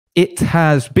It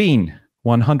has been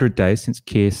 100 days since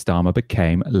Keir Starmer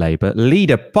became Labour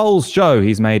leader. Polls show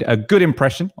he's made a good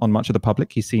impression on much of the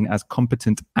public. He's seen as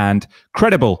competent and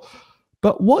credible.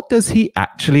 But what does he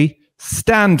actually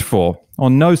stand for?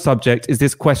 On no subject is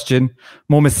this question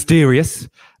more mysterious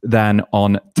than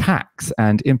on tax,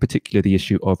 and in particular the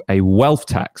issue of a wealth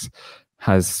tax.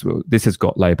 This has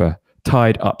got Labour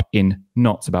tied up in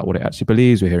knots about what it actually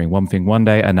believes. We're hearing one thing one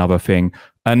day, another thing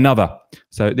another.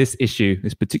 So this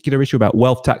particular issue about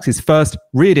wealth taxes first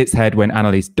reared its head when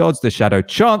Annalise Dodds, the Shadow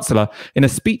Chancellor, in a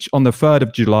speech on the 3rd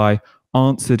of July,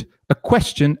 answered a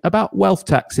question about wealth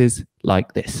taxes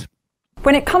like this.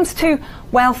 When it comes to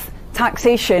wealth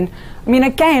taxation, I mean,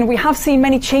 again, we have seen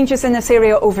many changes in this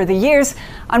area over the years,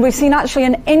 and we've seen actually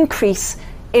an increase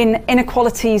in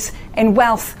inequalities in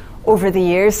wealth over the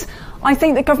years. I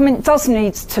think the government does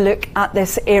need to look at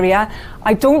this area.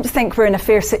 I don't think we're in a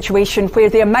fair situation where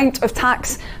the amount of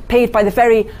tax paid by the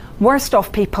very worst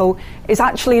off people is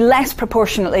actually less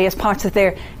proportionately as part of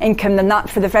their income than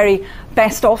that for the very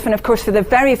best off. And of course, for the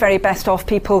very, very best off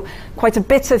people, quite a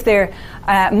bit of their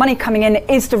money coming in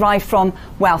is derived from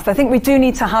wealth. I think we do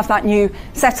need to have that new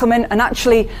settlement, and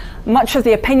actually much of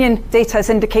the opinion data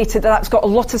has indicated that that's got a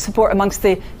lot of support amongst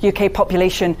the UK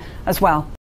population as well.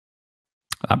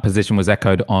 That position was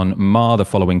echoed on Ma the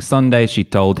following Sunday. She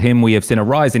told him, "We have seen a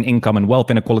rise in income and wealth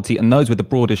inequality, and those with the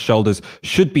broadest shoulders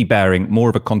should be bearing more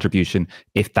of a contribution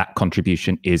if that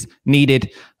contribution is needed."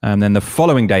 And then the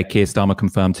following day, Keir Starmer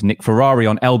confirmed to Nick Ferrari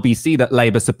on LBC that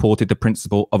Labour supported the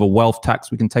principle of a wealth tax.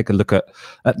 We can take a look at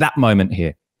that moment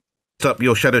here.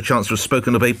 Your Shadow Chancellor has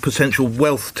spoken of a potential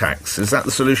wealth tax. Is that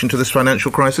the solution to this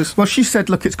financial crisis? Well, she said,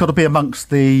 look, it's got to be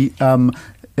amongst the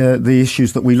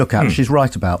issues that we look at. She's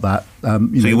right about that. So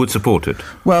you would support it?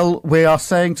 Well, we are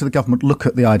saying to the government, look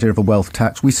at the idea of a wealth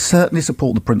tax. We certainly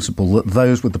support the principle that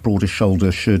those with the broadest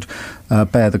shoulders should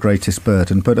bear the greatest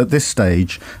burden. But at this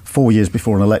stage, 4 years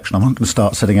before an election, I'm not going to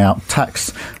start setting out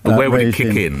tax But where would it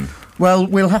kick in? Well,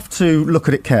 we'll have to look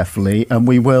at it carefully, and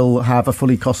we will have a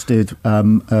fully costed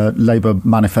Labour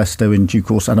manifesto in due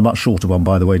course, and a much shorter one,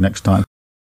 by the way, next time.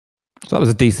 So that was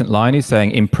a decent line. He's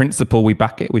saying, in principle, we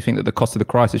back it. We think that the cost of the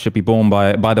crisis should be borne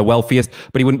by the wealthiest,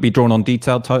 but he wouldn't be drawn on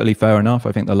detail. Totally fair enough.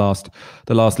 I think the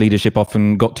last leadership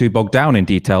often got too bogged down in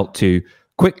detail too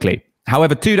quickly.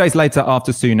 However, 2 days later,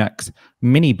 after Sunak's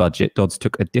mini-budget, Dodds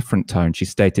took a different tone. She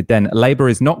stated then, "Labour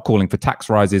is not calling for tax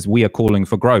rises. We are calling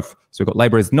for growth." So we've got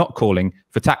Labour is not calling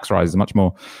for tax rises, a much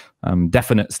more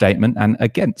definite statement, and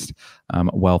against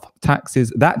wealth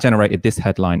taxes. That generated this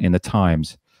headline in the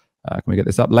Times. Can we get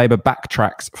this up? Labour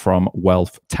backtracks from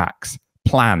wealth tax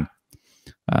plan.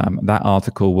 That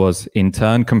article was, in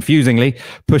turn, confusingly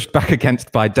pushed back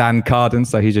against by Dan Carden.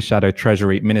 So he's a Shadow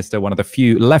Treasury Minister, one of the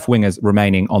few left-wingers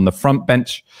remaining on the front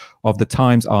bench of the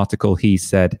Times article. He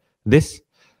said, This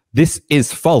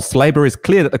is false. Labour is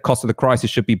clear that the cost of the crisis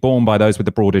should be borne by those with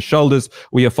the broadest shoulders.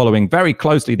 We are following very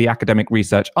closely the academic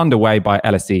research underway by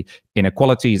LSE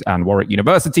Inequalities and Warwick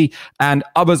University and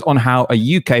others on how a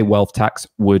UK wealth tax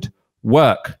would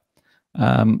work.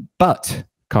 But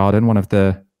Carden, one of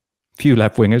the few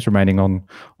left-wingers remaining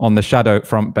on the Shadow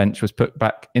front bench, was put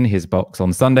back in his box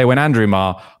on Sunday when Andrew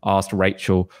Marr asked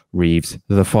Rachel Reeves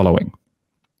the following.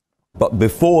 But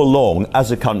before long,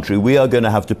 as a country, we are going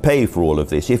to have to pay for all of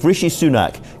this. If Rishi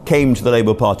Sunak came to the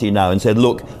Labour Party now and said,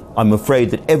 look, I'm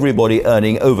afraid that everybody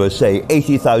earning over, say,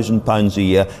 £80,000 a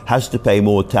year has to pay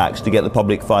more tax to get the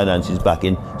public finances back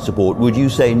in support, would you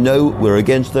say, no, we're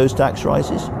against those tax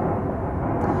rises?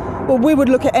 Well, we would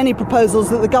look at any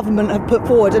proposals that the government have put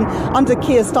forward, and under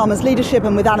Keir Starmer's leadership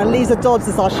and with Annalise Dodds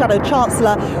as our Shadow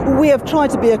Chancellor, we have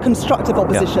tried to be a constructive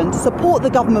opposition, to support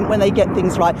the government when they get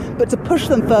things right, but to push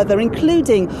them further,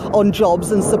 including on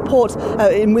jobs and support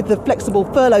with the flexible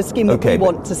furlough scheme that we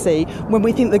want to see, when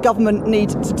we think the government need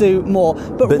to do more.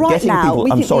 But right now,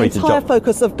 we think the entire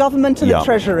focus of government and the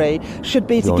Treasury should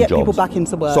be to get people back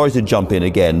into work. Sorry to jump in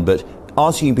again, but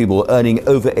asking people earning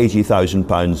over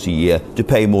 £80,000 a year to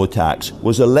pay more tax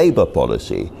was a Labour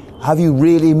policy. Have you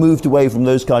really moved away from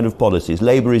those kind of policies?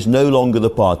 Labour is no longer the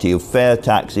party of fair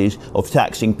taxes, of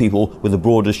taxing people with the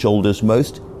broadest shoulders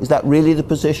most. Is that really the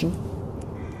position?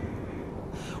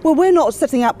 Well, we're not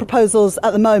setting out proposals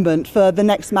at the moment for the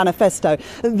next manifesto.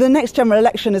 The next general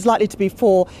election is likely to be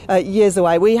 4 years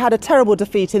away. We had a terrible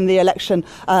defeat in the election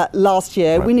last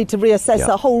year. Right. We need to reassess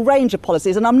a whole range of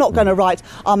policies, and I'm not going to write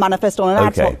our manifesto on an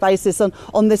ad hoc basis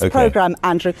on this programme,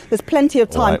 Andrew. There's plenty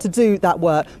of time to do that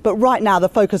work, but right now the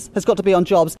focus has got to be on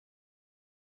jobs.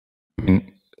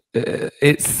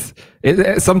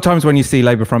 sometimes when you see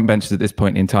Labour front benches at this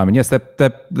point in time, and yes,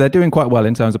 they're doing quite well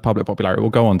in terms of public popularity. We'll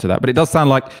go on to that, but it does sound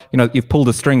like you've pulled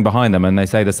a string behind them, and they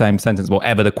say the same sentence,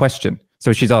 whatever the question.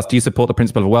 So she's asked, do you support the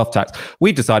principle of a wealth tax?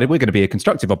 We've decided we're going to be a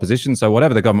constructive opposition, so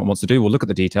whatever the government wants to do, we'll look at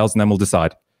the details and then we'll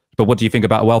decide. But what do you think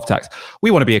about a wealth tax?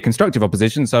 We want to be a constructive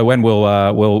opposition, so when we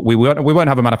won't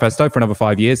have a manifesto for another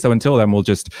 5 years. So until then, we'll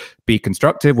just be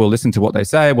constructive. We'll listen to what they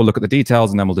say. We'll look at the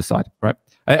details, and then we'll decide. Right?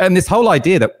 And this whole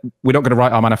idea that we're not going to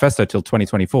write our manifesto till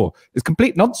 2024 is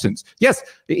complete nonsense. Yes,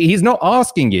 he's not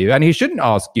asking you, and he shouldn't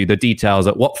ask you the details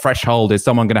at what threshold is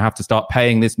someone going to have to start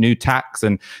paying this new tax,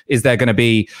 and is there going to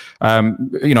be, are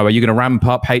you going to ramp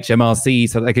up HMRC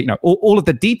so they can, all of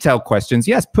the detailed questions.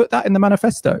 Yes, put that in the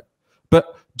manifesto.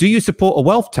 But do you support a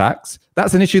wealth tax?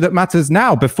 That's an issue that matters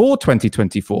now, before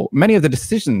 2024. Many of the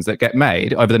decisions that get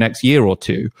made over the next year or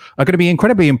two are going to be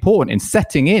incredibly important in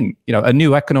setting in, a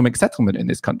new economic settlement in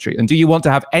this country. And do you want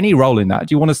to have any role in that?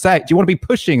 Do you want to be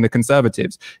pushing the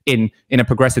Conservatives in a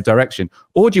progressive direction?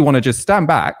 Or do you want to just stand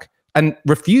back and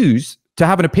refuse to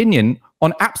have an opinion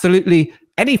on absolutely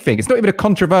anything? It's not even a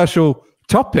controversial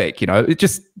topic, it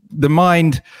just, the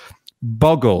mind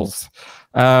boggles.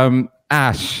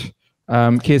 Ash.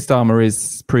 Keir Starmer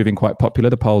is proving quite popular,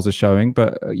 the polls are showing,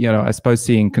 but I suppose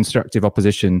seeing constructive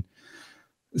opposition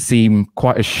seem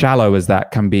quite as shallow as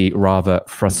that can be rather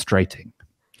frustrating.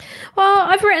 Well,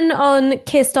 I've written on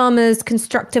Keir Starmer's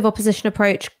constructive opposition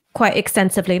approach quite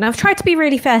extensively, and I've tried to be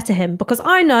really fair to him, because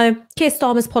I know Keir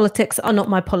Starmer's politics are not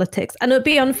my politics, and it would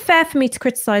be unfair for me to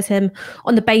criticise him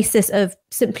on the basis of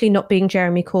simply not being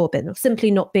Jeremy Corbyn or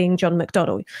simply not being John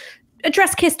McDonnell.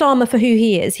 Address Keir Starmer for who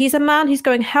he is. He's a man who's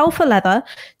going hell for leather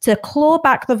to claw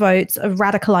back the votes of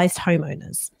radicalised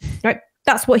homeowners. Right?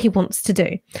 That's what he wants to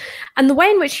do. And the way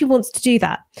in which he wants to do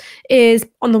that is,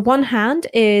 on the one hand,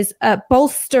 is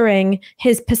bolstering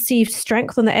his perceived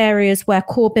strength on the areas where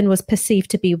Corbyn was perceived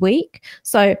to be weak.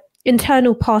 So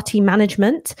internal party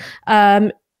management,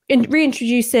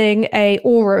 reintroducing a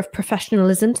aura of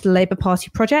professionalism to the Labour Party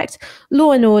project,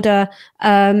 law and order,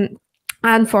 and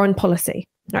foreign policy.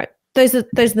 Right? Those are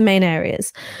the main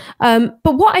areas. But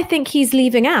what I think he's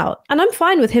leaving out, and I'm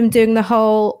fine with him doing the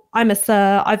whole "I'm a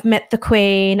Sir, I've met the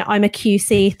Queen, I'm a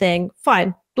QC" thing.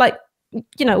 Fine.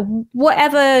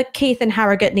 Whatever Keith and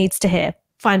Harrogate needs to hear,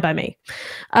 fine by me.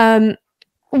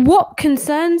 What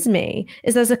concerns me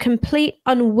is there's a complete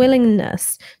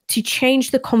unwillingness to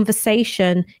change the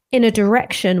conversation in a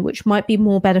direction which might be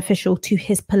more beneficial to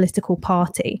his political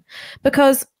party.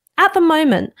 Because at the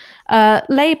moment,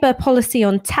 Labour policy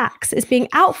on tax is being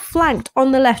outflanked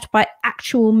on the left by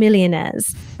actual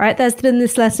millionaires, right? There's been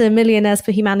this letter, Millionaires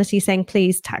for Humanity, saying,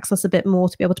 please tax us a bit more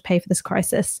to be able to pay for this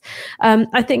crisis.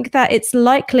 I think that it's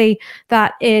likely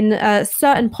that in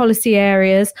certain policy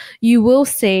areas, you will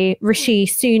see Rishi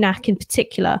Sunak in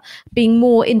particular being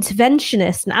more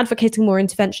interventionist and advocating more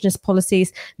interventionist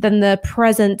policies than the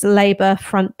present Labour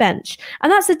front bench.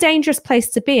 And that's a dangerous place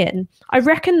to be in. I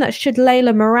reckon that should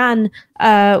Layla Moran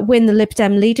win the Lib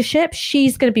Dem leadership,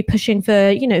 she's going to be pushing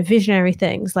for, visionary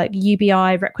things like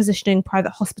UBI, requisitioning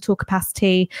private hospital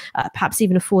capacity, perhaps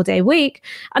even a 4-day week.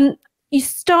 And you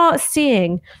start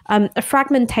seeing a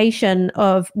fragmentation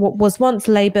of what was once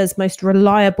Labour's most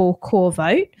reliable core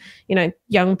vote,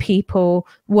 young people,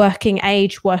 working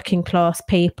age, working class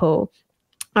people,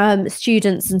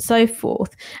 students and so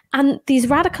forth. And these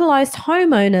radicalised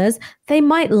homeowners, they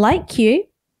might like you.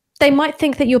 They might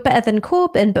think that you're better than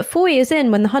Corbyn, but 4 years in,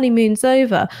 when the honeymoon's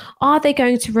over, are they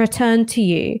going to return to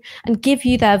you and give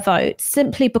you their vote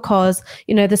simply because,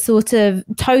 the sort of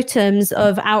totems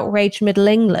of outraged Middle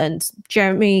England,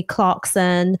 Jeremy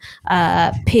Clarkson,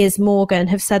 Piers Morgan,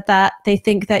 have said that they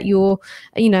think that you're,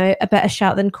 a better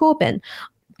shout than Corbyn?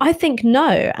 I think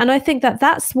no. And I think that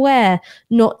that's where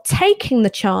not taking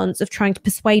the chance of trying to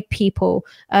persuade people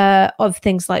of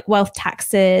things like wealth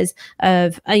taxes,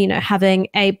 of, having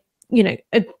a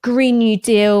Green New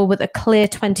Deal with a clear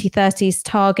 2030s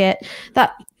target,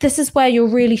 that this is where you're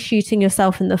really shooting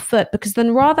yourself in the foot, because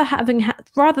then rather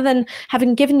than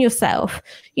having given yourself,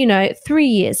 3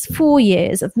 years, 4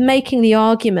 years of making the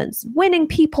arguments, winning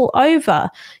people over,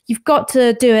 you've got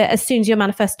to do it as soon as your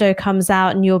manifesto comes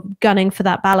out and you're gunning for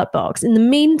that ballot box. In the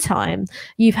meantime,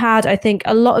 you've had, I think,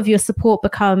 a lot of your support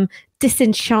become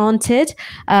disenchanted.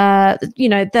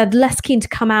 They're less keen to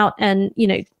come out and,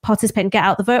 participate and get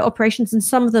out the vote operations. And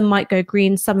some of them might go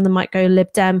Green, some of them might go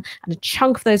Lib Dem, and a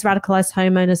chunk of those radicalised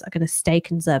homeowners are going to stay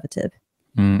Conservative.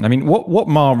 I mean, what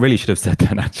Ma really should have said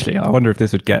then, actually, I wonder if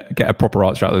this would get a proper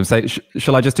answer out of them. Say,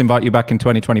 shall I just invite you back in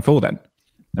 2024 then?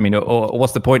 I mean, or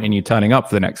what's the point in you turning up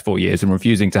for the next 4 years and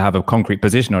refusing to have a concrete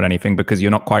position on anything because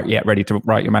you're not quite yet ready to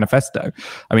write your manifesto?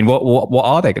 I mean, what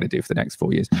are they going to do for the next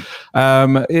 4 years?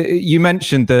 You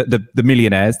mentioned the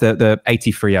millionaires, the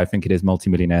 83, I think it is,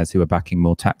 multimillionaires who are backing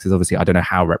more taxes. Obviously, I don't know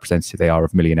how representative they are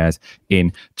of millionaires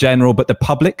in general, but the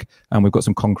public, and we've got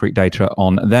some concrete data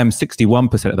on them,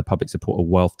 61% of the public support a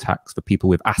wealth tax for people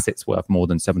with assets worth more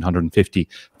than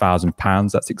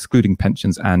 £750,000. That's excluding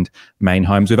pensions and main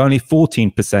homes, with only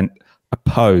 14%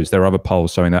 opposed. There are other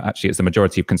polls showing that actually it's the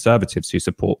majority of Conservatives who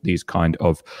support these kind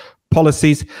of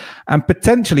policies. And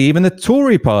potentially even the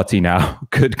Tory party now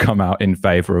could come out in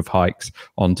favour of hikes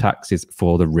on taxes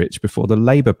for the rich before the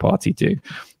Labour Party do.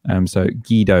 So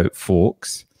Guido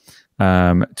Fawkes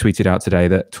tweeted out today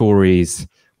that Tories,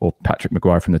 or Patrick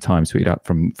Maguire from the Times tweeted out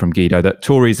from Guido, that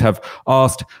Tories have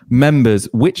asked members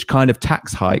which kind of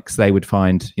tax hikes they would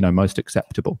find, most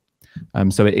acceptable.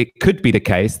 So it could be the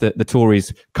case that the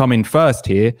Tories come in first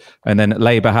here, and then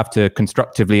Labour have to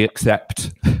constructively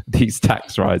accept these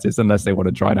tax rises unless they want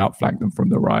to try and outflank them from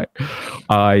the right.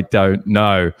 I don't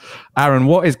know. Aaron,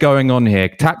 what is going on here?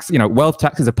 Wealth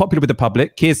taxes are popular with the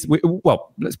public.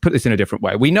 Well, let's put this in a different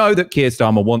way. We know that Keir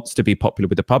Starmer wants to be popular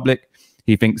with the public.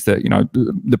 He thinks that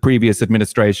the previous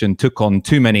administration took on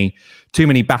too many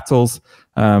battles,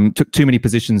 took too many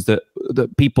positions that the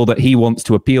people that he wants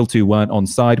to appeal to weren't on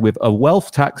side with. A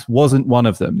wealth tax wasn't one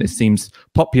of them. This seems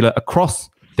popular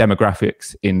across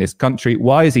demographics in this country.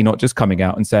 Why is he not just coming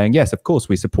out and saying, yes, of course,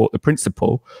 we support the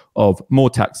principle of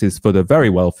more taxes for the very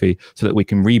wealthy so that we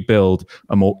can rebuild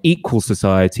a more equal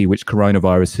society, which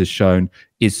coronavirus has shown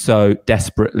is so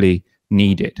desperately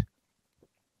needed?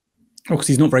 Well, because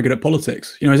he's not very good at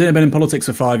politics. He's only been in politics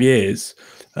for 5 years.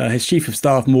 His chief of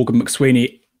staff, Morgan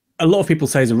McSweeney, a lot of people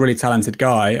say he's a really talented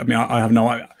guy. I mean, I have no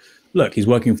idea. Look, he's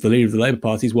working for the leader of the Labour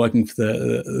Party. He's working for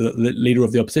the leader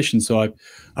of the opposition. So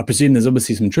I presume there's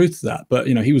obviously some truth to that. But,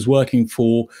 he was working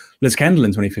for Liz Kendall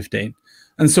in 2015.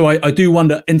 And so I do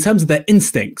wonder, in terms of their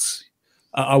instincts,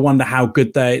 I wonder how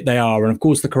good they are. And of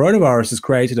course, the coronavirus has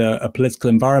created a political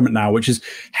environment now, which is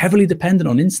heavily dependent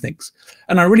on instincts.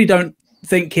 And I really don't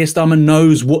think Keir Starmer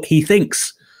knows what he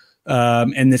thinks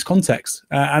in this context.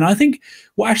 And I think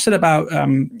what Ash said about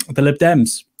the Lib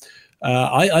Dems,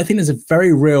 I think there's a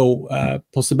very real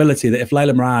possibility that if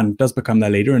Layla Moran does become their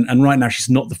leader, and right now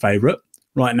she's not the favourite.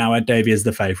 Right now, Ed Davey is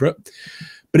the favourite.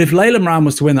 But if Layla Moran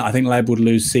was to win that, I think Labour would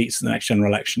lose seats in the next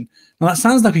general election. Now, that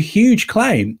sounds like a huge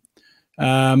claim.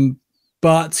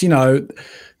 But,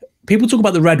 people talk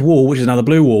about the red wall, which is now the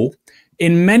blue wall.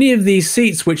 In many of these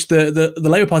seats, which the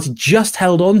Labour Party just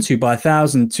held on to by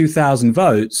 1,000, 2,000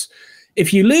 votes,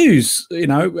 if you lose,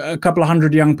 a couple of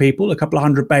hundred young people, a couple of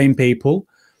hundred BAME people,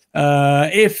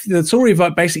 if the Tory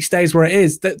vote basically stays where it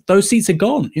is, those seats are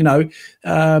gone.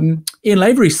 Ian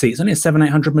Lavery's seats only a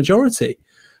 700-800 majority,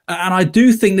 and I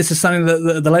do think this is something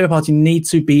that the Labour Party need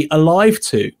to be alive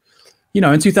to.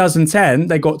 In 2010,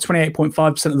 they got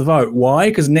 28.5% of the vote. Why?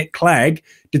 Because Nick Clegg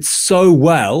did so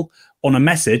well on a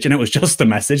message, and it was just a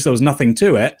message, there was nothing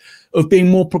to it, of being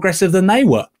more progressive than they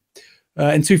were.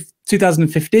 In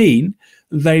 2015,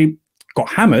 they got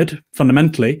hammered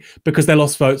fundamentally because they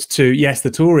lost votes to, yes, the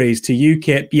Tories, to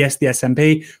UKIP, yes, the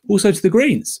SNP, also to the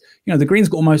Greens. The Greens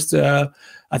got almost a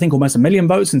million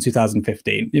votes in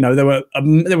 2015.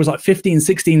 There was like 15,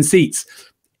 16 seats.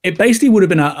 It basically would have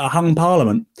been a hung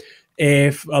parliament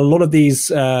if a lot of these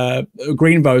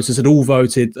Green voters had all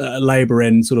voted Labour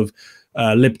in sort of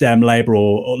Lib Dem, Labour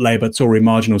or Labour Tory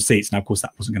marginal seats. Now, of course,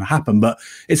 that wasn't going to happen, but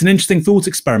it's an interesting thought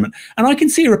experiment. And I can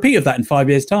see a repeat of that in 5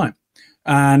 years' time.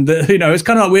 And, it's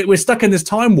kind of like we're stuck in this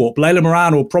time warp. Layla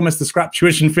Moran will promise to scrap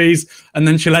tuition fees and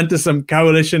then she'll enter some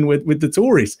coalition with the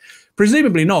Tories.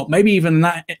 Presumably not. Maybe even in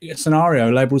that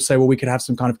scenario, Labour will say, well, we could have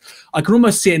some kind of, I can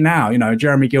almost see it now,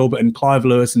 Jeremy Gilbert and Clive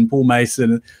Lewis and Paul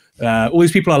Mason, all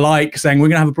these people I like saying we're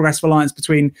going to have a progressive alliance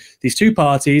between these two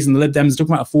parties, and the Lib Dems are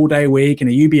talking about a 4-day week and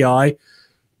a UBI.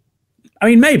 I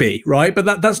mean, maybe, right?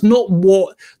 But that's not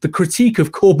what the critique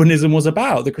of Corbynism was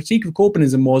about. The critique of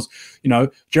Corbynism was,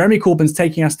 Jeremy Corbyn's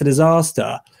taking us to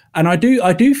disaster. And I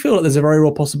do feel that there's a very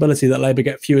real possibility that Labour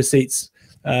get fewer seats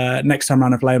next time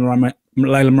around if Layla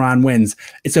Moran wins.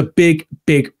 It's a big,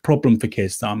 big problem for Keir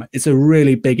Starmer. It's a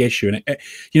really big issue. And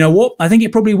you know what? I think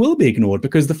it probably will be ignored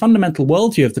because the fundamental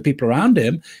worldview of the people around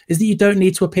him is that you don't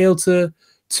need to appeal to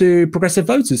progressive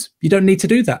voters. You don't need to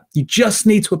do that. You just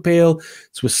need to appeal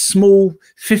to a small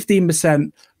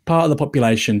 15% part of the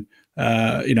population,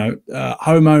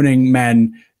 home-owning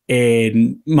men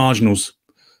in marginals.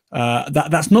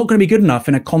 That's not going to be good enough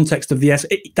in a context of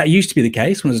that used to be the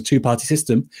case when it was a two-party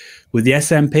system with the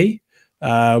SNP,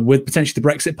 with potentially the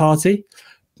Brexit Party.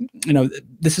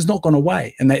 this has not gone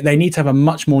away, and they need to have a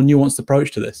much more nuanced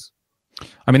approach to this.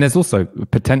 I mean, there's also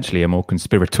potentially a more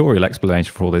conspiratorial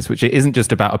explanation for all this, which it isn't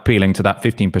just about appealing to that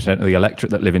 15% of the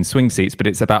electorate that live in swing seats, but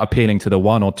it's about appealing to the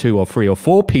 1 or 2 or 3 or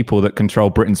 4 people that control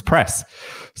Britain's press.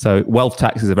 So wealth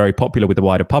taxes are very popular with the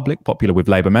wider public, popular with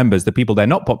Labour members. The people they're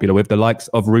not popular with, the likes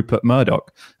of Rupert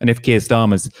Murdoch. And if Keir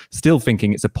Starmer's still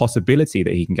thinking it's a possibility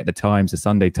that he can get the Times, the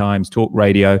Sunday Times, Talk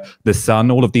Radio, The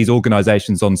Sun, all of these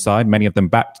organisations on side, many of them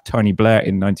backed Tony Blair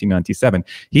in 1997,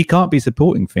 he can't be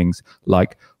supporting things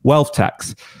like wealth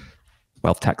tax.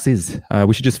 Wealth taxes.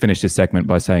 We should just finish this segment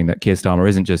by saying that Keir Starmer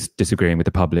isn't just disagreeing with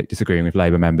the public, disagreeing with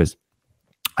Labour members,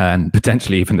 and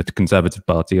potentially even the Conservative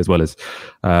Party, as well as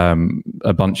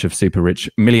a bunch of super rich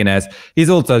millionaires. He's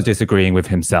also disagreeing with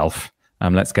himself.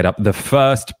 Let's get up the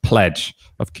first pledge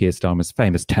of Keir Starmer's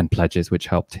famous 10 pledges, which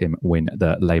helped him win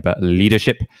the Labour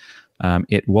leadership.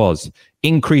 It was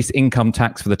increase income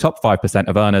tax for the top 5%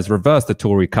 of earners, reverse the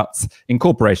Tory cuts in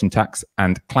corporation tax,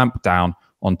 and clamp down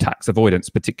on tax avoidance,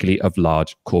 particularly of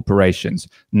large corporations.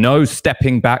 No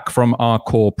stepping back from our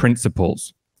core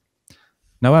principles.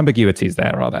 No ambiguities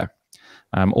there, are there?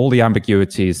 All the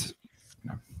ambiguities,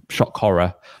 shock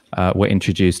horror, were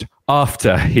introduced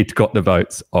after he'd got the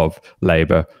votes of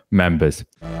Labour members.